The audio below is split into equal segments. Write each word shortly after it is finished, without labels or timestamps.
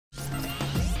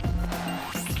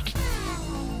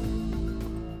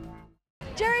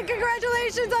Jared,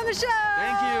 congratulations on the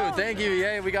show! Thank you,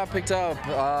 yay, we got picked up.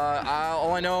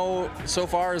 All I know so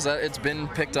far is that it's been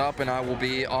picked up and I will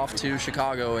be off to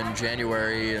Chicago in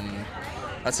January, and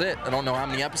that's it. I don't know how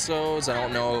many episodes, I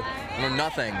don't know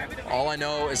nothing. All I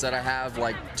know is that I have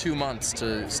like 2 months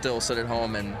to still sit at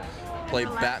home and play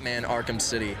Batman Arkham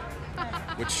City,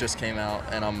 which just came out,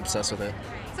 and I'm obsessed with it.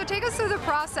 So take us through the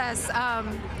process.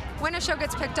 When a show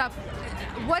gets picked up,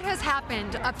 what has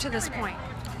happened up to this point?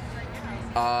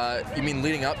 You mean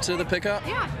leading up to the pickup?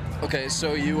 Yeah. Okay,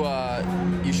 so you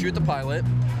shoot the pilot.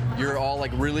 You're all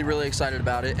like really excited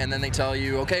about it, and then they tell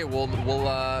you, okay, we're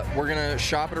gonna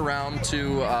shop it around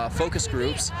to focus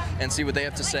groups and see what they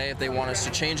have to say. If they want us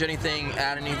to change anything,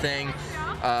 add anything,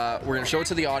 we're gonna show it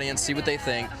to the audience, see what they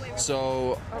think.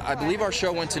 So I believe our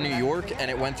show went to New York, and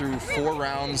it went through 4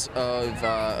 rounds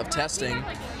of testing.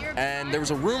 And there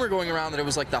was a rumor going around that it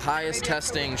was like the highest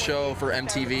testing show for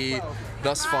MTV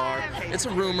thus far. It's a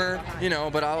rumor, you know,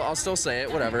 but I'll still say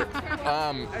it, whatever.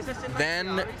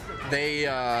 Then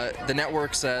the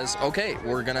network says, okay,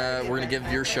 we're gonna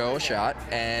give your show a shot,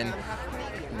 and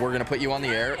we're gonna put you on the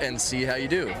air and see how you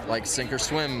do, like sink or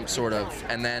swim, sort of.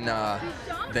 And then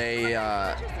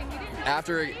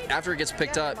after it gets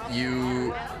picked up,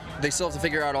 they still have to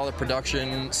figure out all the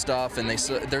production stuff, and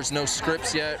there's no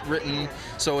scripts yet written,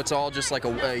 so it's all just like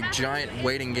a giant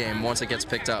waiting game once it gets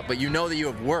picked up. But you know that you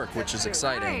have work, which is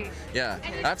exciting. Right. Yeah,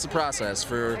 that's the process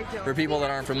for people that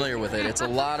aren't familiar with it. It's a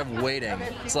lot of waiting.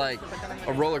 It's like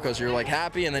a roller coaster. You're like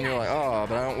happy, and then you're like, oh,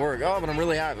 but I don't work. Oh, but I'm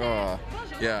really happy. Oh,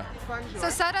 yeah. So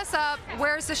set us up.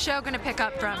 Where's the show going to pick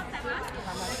up from?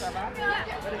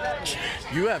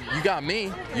 You got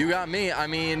me. You got me. I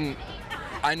mean,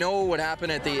 I know what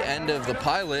happened at the end of the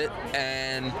pilot,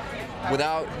 and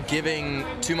without giving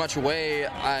too much away,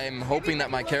 I'm hoping that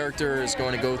my character is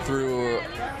going to go through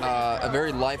a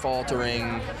very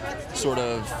life-altering sort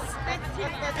of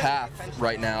path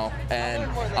right now, and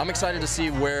I'm excited to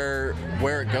see where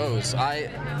it goes.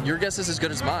 Your guess is as good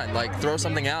as mine. Like, throw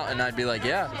something out, and I'd be like,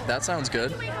 yeah, that sounds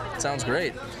good. Sounds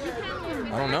great.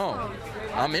 I don't know.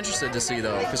 I'm interested to see,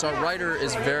 though, because our writer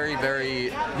is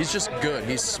he's just good.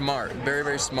 He's smart,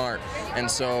 very smart.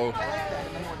 And so,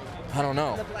 I don't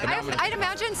know. I'd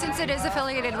imagine, since it is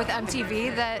affiliated with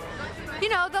MTV, that, you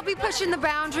know, they'll be pushing the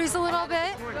boundaries a little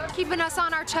bit, keeping us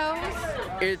on our toes.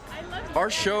 Our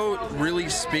show really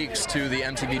speaks to the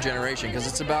MTV generation, because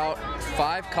it's about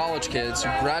 5 college kids who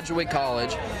graduate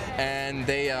college, and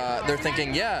they're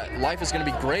thinking, yeah, life is going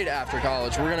to be great after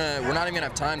college. We're not even going to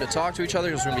have time to talk to each other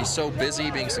because we're going to be so busy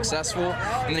being successful.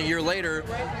 And then a year later,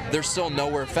 they're still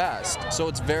nowhere fast. So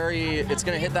it's going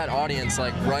to hit that audience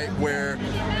like right where,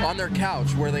 on their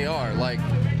couch where they are, like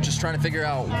just trying to figure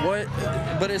out what.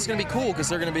 But it's going to be cool because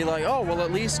they're going to be like, oh, well,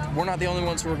 at least we're not the only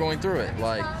ones who are going through it.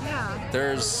 Like, I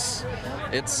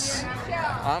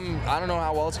don't know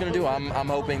how well it's going to do. I'm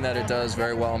hoping that it does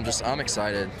very well. I'm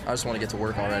excited. I just want to get to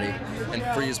work already and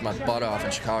freeze my butt off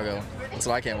in Chicago. That's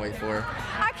what I can't wait for.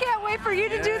 I can't wait for you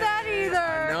to do that either.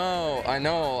 I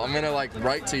know. I'm going to like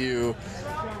write to you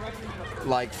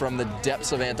like from the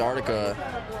depths of Antarctica.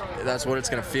 That's what it's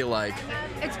going to feel like.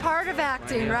 It's part of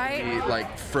acting, right? Be,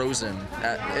 like, frozen.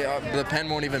 The pen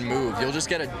won't even move. You'll just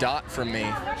get a dot from me,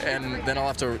 and then I'll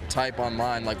have to type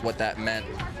online like what that meant.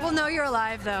 We'll know you're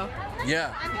alive, though.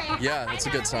 Yeah, that's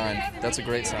a good sign. That's a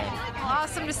great sign.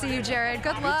 Awesome to see you, Jared.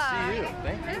 Good luck. Good to see you.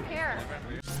 Thank you. Take care.